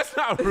rude. That's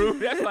not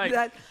rude. That's like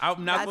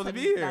I'm not supposed to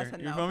be here. That's a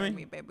you no feel for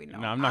me? Baby. No,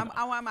 I'm not.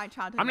 I want my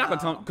child to. I'm not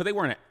gonna tell them because they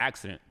weren't an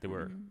accident. They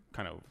were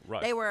kind of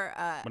rushed. They were,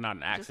 but not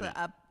an accident.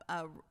 Just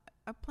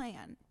a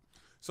plan.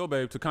 So,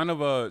 babe, to kind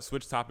of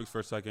switch topics for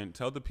a second,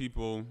 tell the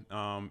people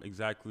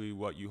exactly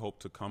what you hope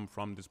to come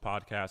from this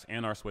podcast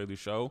and our Swaley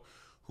show,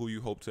 who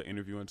you hope to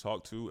interview and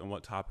talk to, and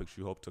what topics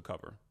you hope to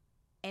cover.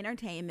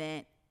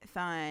 Entertainment,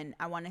 fun.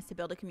 I want us to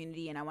build a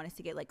community, and I want us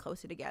to get like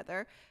closer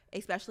together,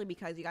 especially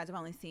because you guys have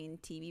only seen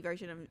TV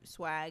version of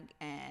Swag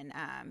and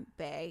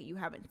Bay. You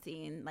haven't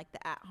seen like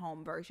the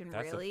at-home version.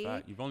 That's really. A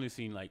fact. You've only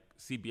seen like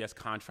CBS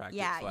contracted.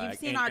 Yeah, Swag you've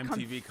seen and our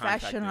MTV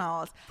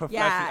confessionals.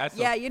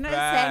 Yeah, you know what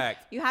I'm saying.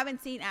 You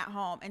haven't seen at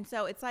home, and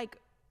so it's like,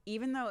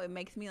 even though it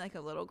makes me like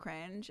a little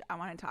cringe, I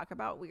want to talk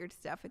about weird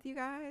stuff with you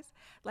guys.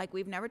 Like,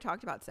 we've never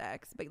talked about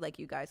sex, but like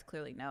you guys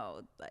clearly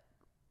know, but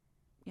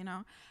you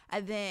know.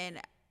 And then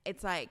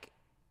it's like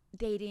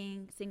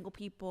dating, single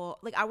people.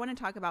 Like, I want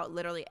to talk about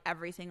literally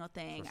every single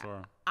thing. For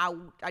sure.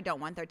 I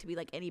don't want there to be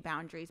like any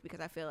boundaries because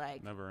I feel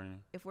like never any.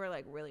 If we're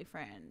like really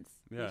friends,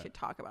 we should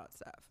talk about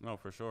stuff. No,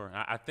 for sure.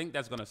 I think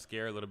that's gonna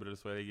scare a little bit of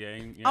the Swaley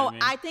gang. You know what I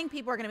mean? I think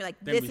people are gonna be like,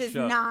 this is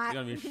not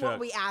what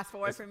we asked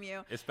for from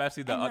you.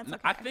 Especially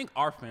I think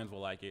our fans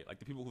will like it. Like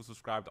the people who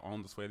subscribe to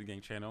on the Swaley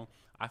Gang channel.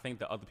 I think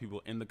the other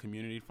people in the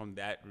community from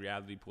that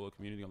reality pool of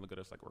community gonna look at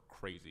us like we're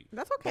crazy.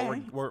 That's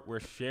okay. But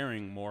we're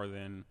sharing more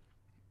than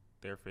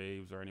their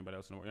faves or anybody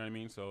else in the world. You know what I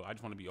mean? So I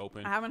just want to be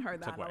open. I haven't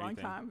heard that in a long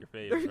time.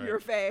 Your faves,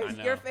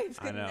 right? Your faves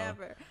can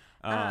never.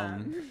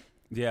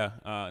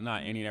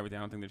 Not any and everything.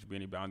 I don't think there should be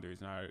any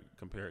boundaries. Now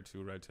compared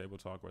to Red Table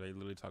Talk, where they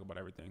literally talk about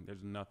everything.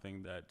 There's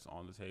nothing that's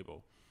on the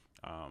table,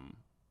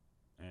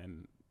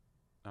 and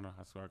I don't know.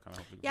 That's what I kind of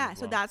hope. Yeah,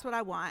 so that's what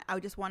I want. I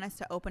just want us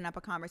to open up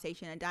a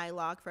conversation, a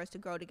dialogue for us to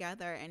grow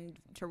together and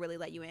to really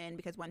let you in.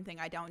 Because one thing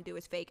I don't do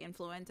is fake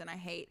influence, and I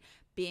hate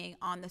being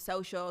on the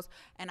socials,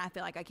 and I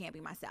feel like I can't be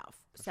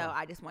myself. So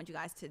I just want you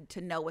guys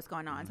to know what's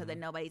going on, so that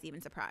nobody's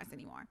even surprised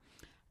anymore.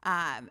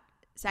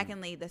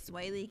 Secondly, the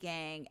Swaley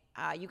Gang,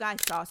 you guys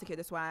saw Secure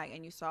the Swag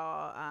and you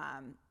saw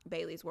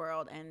Bailey's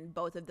World, and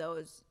both of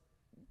those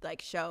like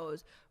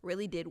shows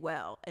really did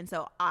well. And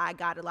so I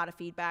got a lot of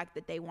feedback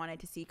that they wanted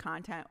to see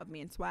content of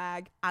me and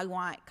Swag. I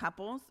want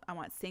couples, I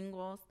want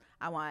singles,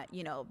 I want,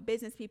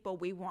 business people.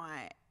 We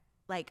want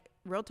like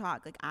real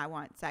talk. Like I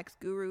want sex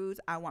gurus,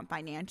 I want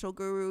financial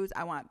gurus,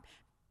 I want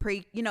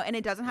and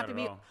it doesn't have to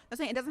be, I'm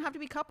saying it doesn't have to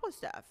be couple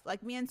stuff.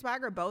 Like me and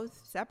Swag are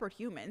both separate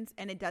humans,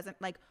 and it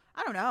doesn't like,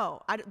 I don't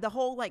know. The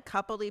whole like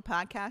coupley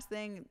podcast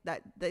thing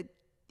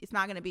it's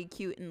not going to be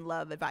cute and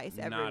love advice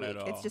every week.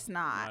 It's just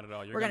not. Not at all.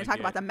 We're going to talk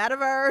about the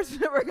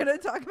metaverse. We're going to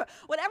talk about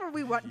whatever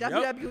we want,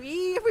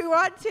 WWE if we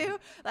want to.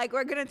 Like,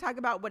 we're going to talk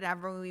about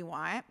whatever we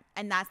want.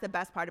 And that's the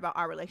best part about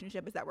our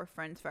relationship, is that we're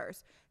friends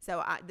first.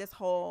 So this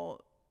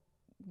whole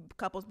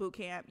couples boot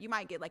camp, you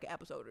might get like an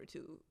episode or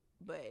two.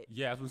 But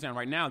yeah, that's what I'm saying.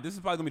 Right now, this is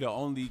probably going to be the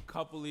only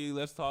coupley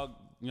let's talk.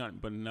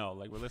 But no,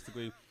 like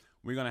realistically,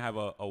 we're going to have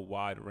a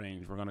wide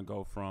range. We're going to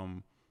go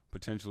from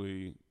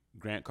potentially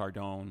Grant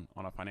Cardone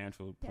on a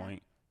financial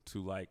point to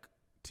like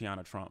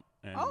Tiana Trump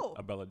and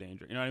Abella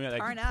Danger. You know what I mean?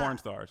 Like porn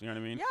stars. You know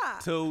what I mean?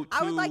 Yeah.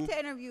 I would like to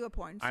interview a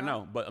porn star. I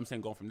know, but I'm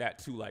saying going from that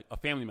to like a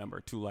family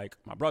member to like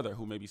my brother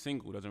who may be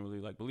single, who doesn't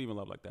really like believe in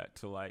love like that,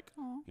 to like,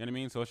 you know what I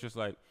mean? So it's just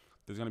like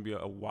there's going to be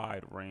a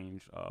wide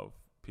range of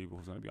people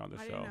who's going to be on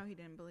this show. I didn't know he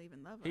didn't believe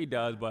in love. He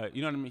does, but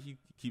you know what I mean? He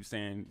keeps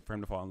saying for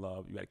him to fall in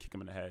love, you got to kick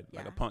him in the head.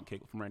 Like a punk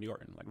kick from Randy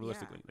Orton. Like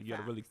realistically, like you got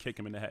to really kick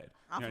him in the head.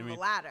 Off of a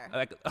ladder.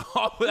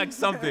 Like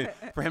something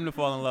for him to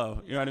fall in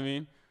love. You know what I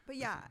mean? But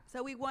yeah,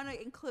 so we want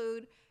to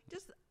include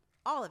just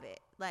all of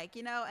it. Like,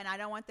 and I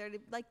don't want there to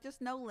like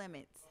just no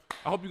limits.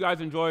 I hope you guys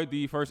enjoyed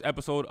the first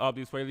episode of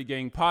the Swaley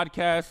Gang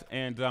podcast,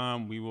 and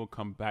we will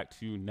come back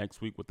to you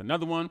next week with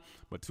another one.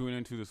 But tune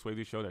into the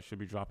Swaley Show that should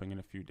be dropping in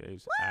a few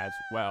days as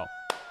well.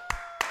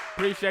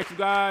 Appreciate you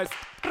guys.